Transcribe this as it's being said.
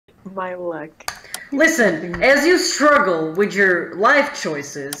My luck. Listen, as you struggle with your life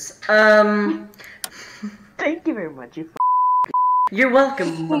choices, Thank you very much, you you're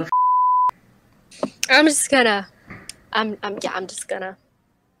welcome, mother. I'm just gonna. I'm just gonna.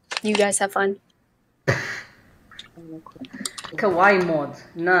 You guys have fun. Kawaii mod.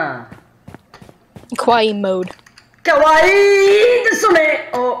 Nah. Kawaii mode. Kawaii desune!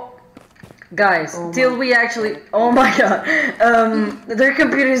 Oh. Guys, Oh till my we actually. Oh my god. Their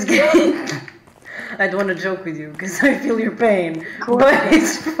computer is getting. I don't want to joke with you because I feel your pain. But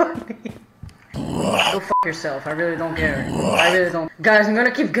it's funny. Go fuck yourself. I really don't care. I really don't. Guys, I'm gonna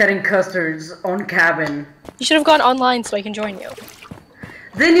keep getting custards on cabin. You should have gone online so I can join you.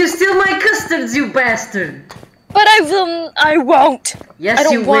 Then you steal my custards, you bastard! But I won't. Yes, I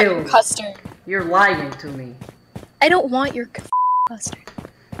don't you want will. your custard. You're lying to me. I don't want your custard.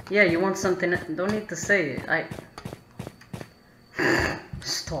 Yeah, you want something. Don't need to say it.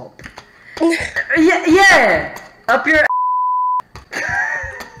 Stop. Yeah! Up your.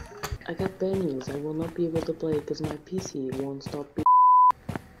 I got bad news. I will not be able to play because my PC won't stop.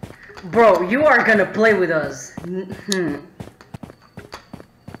 Bro, you are gonna play with us.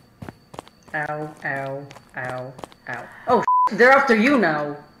 Ow, ow, ow, ow. Oh, they're after you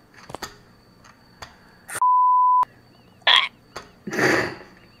now.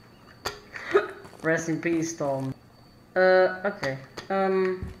 Rest in peace, Tom. Okay.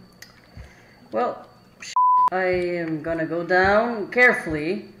 Well, I am gonna go down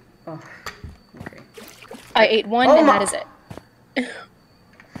carefully. Oh, okay. I ate one and that is it.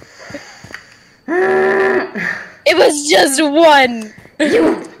 It was just one!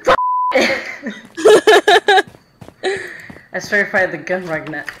 You I certified the gun right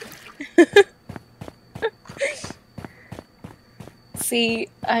now. See,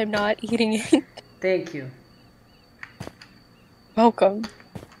 I'm not eating it. Thank you. Welcome.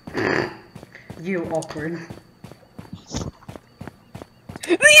 You awkward.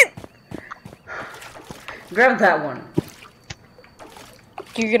 Grab that one.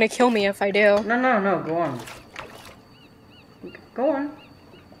 You're gonna kill me if I do. No, go on. Go on.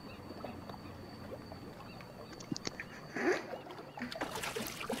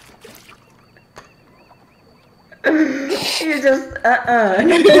 You just,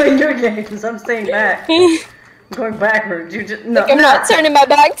 I'm playing your games, I'm staying back. I'm going backwards, you just, no. Like I'm not turning my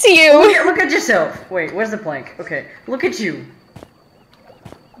back to you. Look at yourself. Wait, where's the plank? Okay, look at you.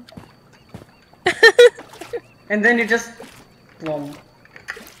 And then you just, plumb.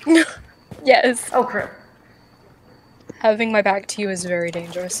 Yes. Oh crap. Having my back to you is very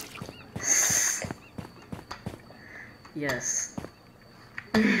dangerous. Yes.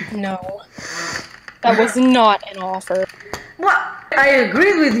 No. That was not an offer. What? I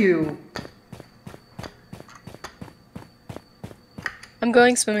agree with you. I'm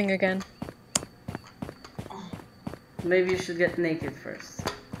going swimming again. Maybe you should get naked first.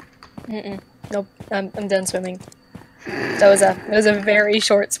 Nope. I'm done swimming. That was a very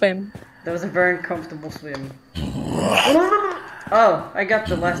short swim. That was a very uncomfortable swim. Oh, I got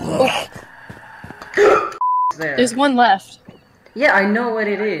the last one. Oh. There. There's one left. Yeah, I know what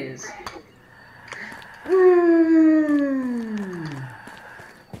it is.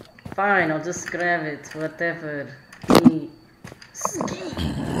 Fine, I'll just grab it. Whatever.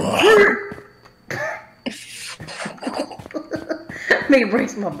 Make it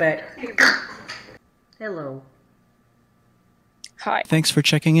breaks my back. Hello. Hi. Thanks for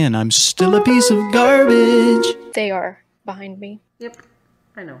checking in. I'm still a piece of garbage. They are behind me. Yep,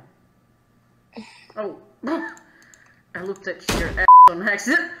 I know. Oh, I looked at your ass on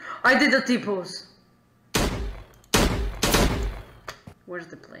accident. I did a T-pose. Where's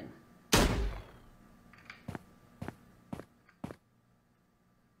the plane?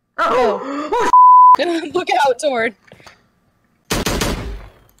 Oh! Look out, Tord.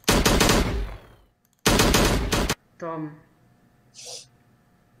 Tom.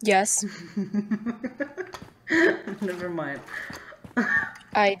 Yes. Never mind.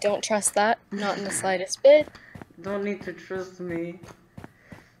 I don't trust that. Not in the slightest bit. Don't need to trust me.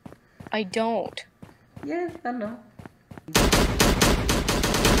 I don't. Yeah, I know.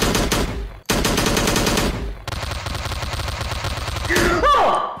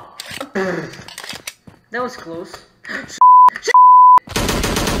 Oh! That was close.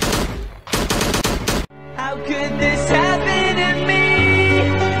 How could this happen to me?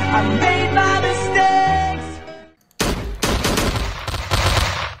 I made my mistakes.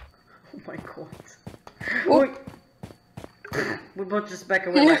 Oh my god. We both just back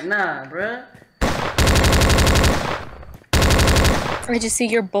away like, nah, bruh. I just see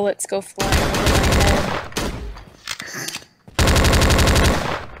your bullets go flying over my head.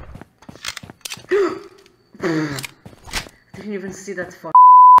 I didn't even see that fuck.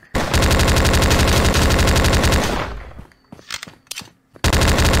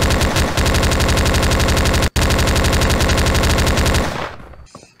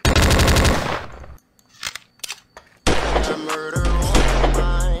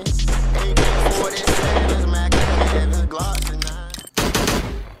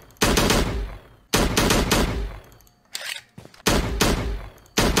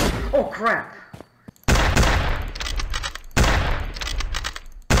 Oh crap!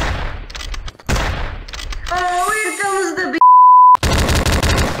 Oh, here comes the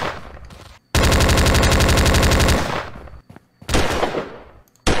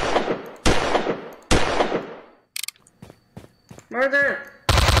murder!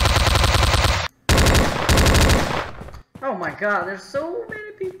 Oh my god, there's so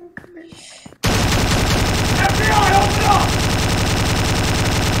many people coming. FBI, open up!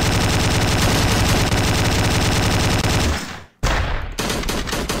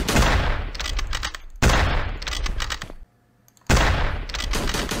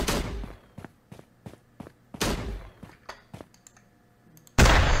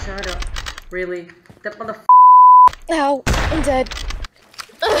 Shut up. Really? That motherfucker. Ow, I'm dead.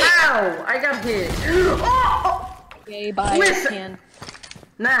 Ow! I got hit. Oh! Okay, bye. Listen. Can.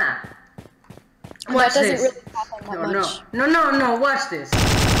 Nah. That Watch doesn't this. really happen that much. No, watch this.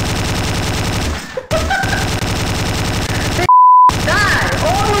 Die!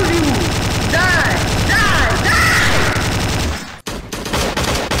 All of you! Die! Die! Die!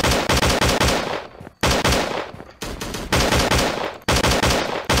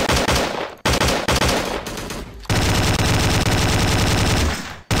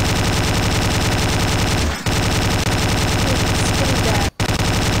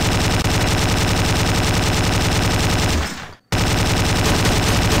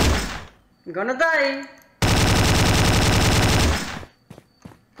 I'm gonna die.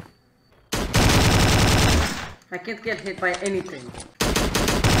 I can't get hit by anything.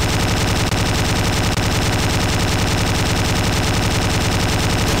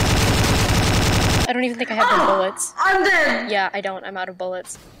 I don't even think I have the bullets. I'm dead! Yeah, I don't. I'm out of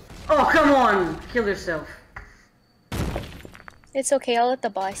bullets. Oh, come on! Kill yourself. It's okay. I'll let the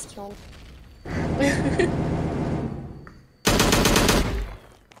boss kill him.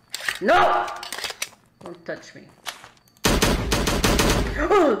 No! Don't touch me.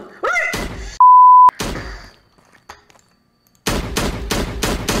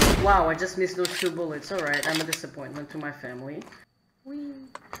 Wow, I just missed those 2 bullets. Alright, I'm a disappointment to my family. Whee.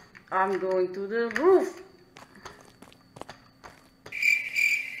 I'm going to the roof!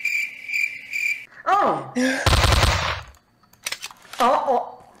 Oh!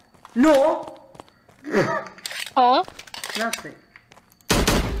 Oh! No! Huh? Nothing.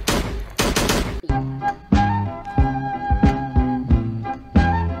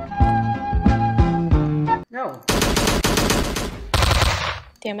 No.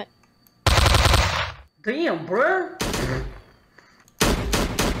 Damn it. Damn, bruh.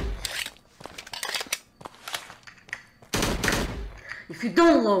 If you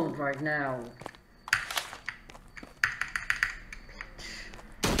don't load right now.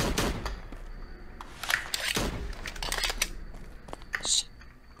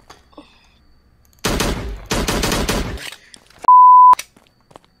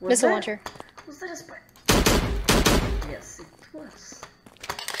 Missile launcher. Was that a spy? Yes, it was.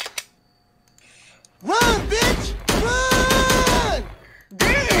 Run, bitch! Run!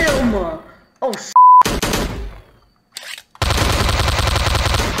 Damn! Oh,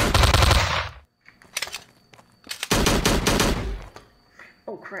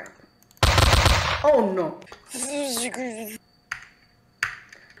 oh crap. Oh no.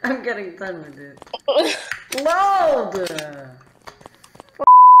 I'm getting done with it. Load!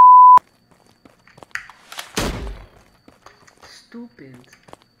 Stupid.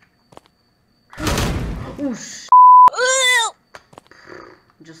 Oh sh.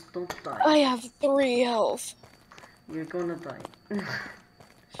 Just don't die. I have 3 health. You're gonna die.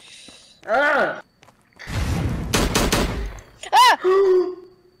 Ah! Ah!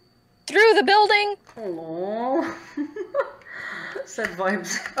 Through the building. Oh. Sad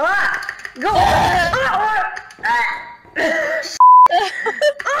vibes. Ah! Go! Ah!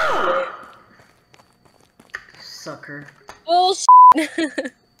 Sucker. Bullshit.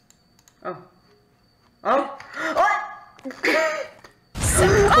 Oh. Oh. Oh!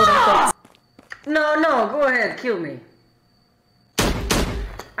 Oh! No, no, go ahead, kill me.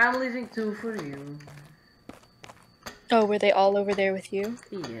 I'm leaving 2 for you. Oh, were they all over there with you?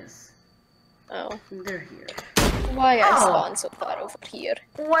 Yes. Oh. They're here. Why I Oh. spawned so far over here?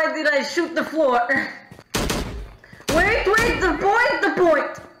 Why did I shoot the floor? Wait, the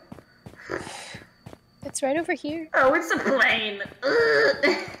point! It's right over here. Oh, it's a plane!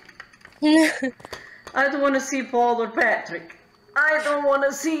 I don't want to see Paul or Patrick. I don't want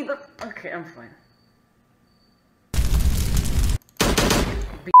to see them. Okay, I'm fine.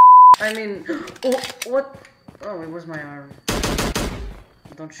 I mean, oh, what? Oh, it was my arm.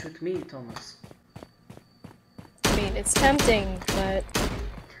 Don't shoot me, Thomas. I mean, it's tempting, but...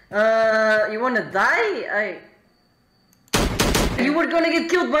 You wanna die? You were gonna get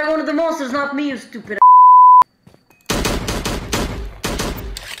killed by one of the monsters, not me, you stupid.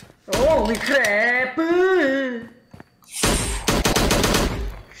 Holy crap!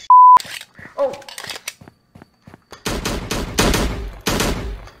 Oh!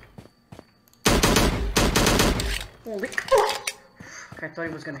 Holy... Oh! I thought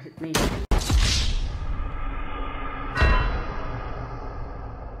he was gonna hit me.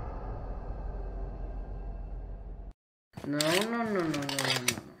 No.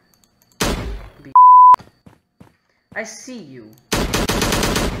 I see you.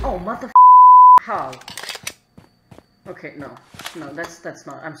 Oh, mother. How? Okay, no, that's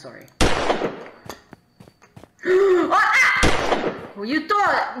not. I'm sorry. Well, you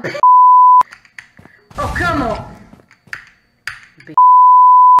thought. Oh, come on.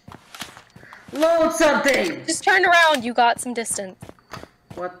 Load something. Just turn around. You got some distance.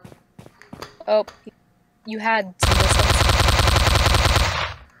 What? Oh, you had some distance.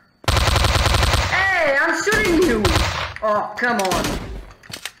 Hey, I'm shooting you. Oh, come on.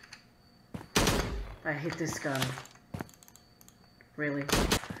 I hate this gun. Really.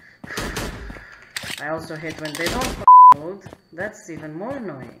 I also hate when they don't load. That's even more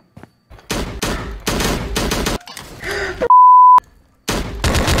annoying.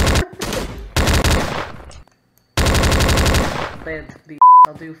 Bad B.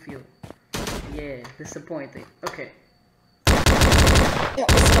 How do you feel? Yeah, disappointing. Okay. Yeah,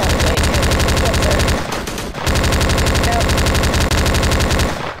 it's not right.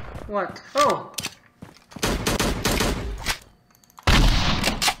 What? Oh!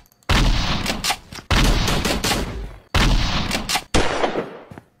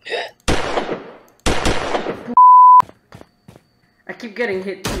 I keep getting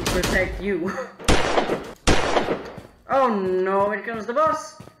hit to protect you. Oh no, here comes the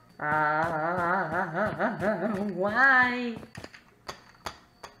boss! Why?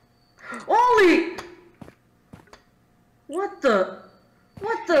 Ollie! What the?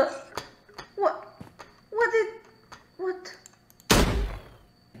 What the? What? What did? What?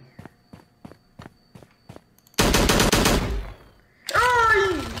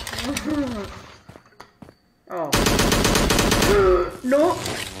 Oh! No!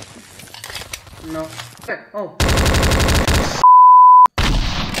 No. Okay. Oh.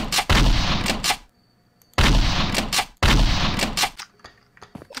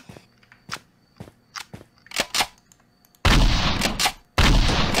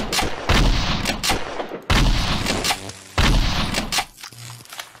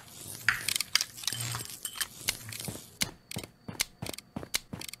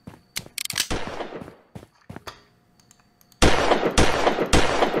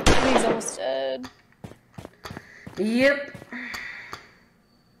 He's almost dead. Yep.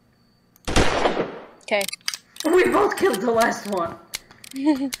 Okay. We both killed the last one.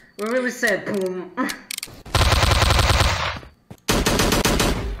 We really said boom.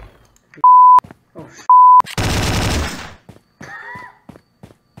 Oh sh.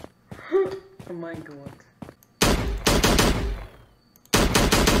 Oh my god.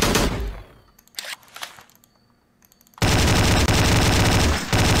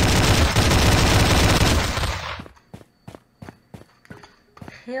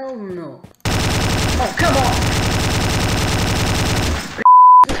 Hell no. Oh, come on!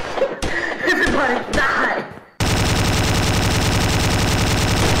 Everybody die!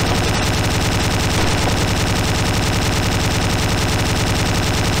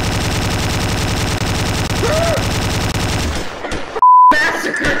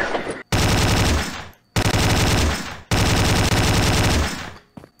 Massacre!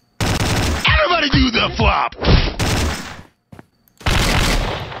 Everybody do the flop!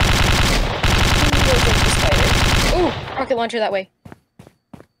 Ooh, rocket launcher that way.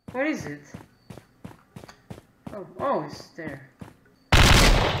 Where is it? Oh, it's there.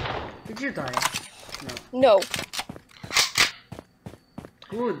 Did you die? No. No.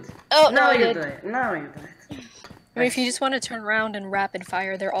 Good. Oh, no, now I you did. died. Now you died. I mean, if you just want to turn around and rapid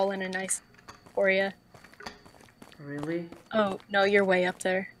fire, they're all in a nice area. Really? Oh, no, you're way up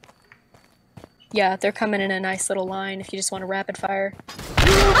there. Yeah, they're coming in a nice little line if you just want to rapid fire.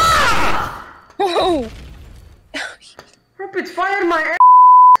 Oh! It's fired my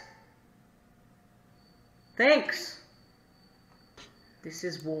ass! Thanks. This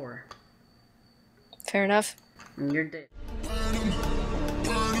is war. Fair enough. And you're dead.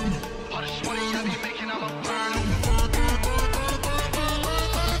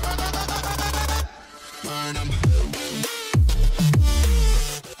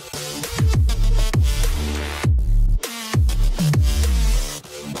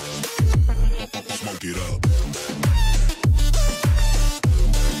 Smoke it up.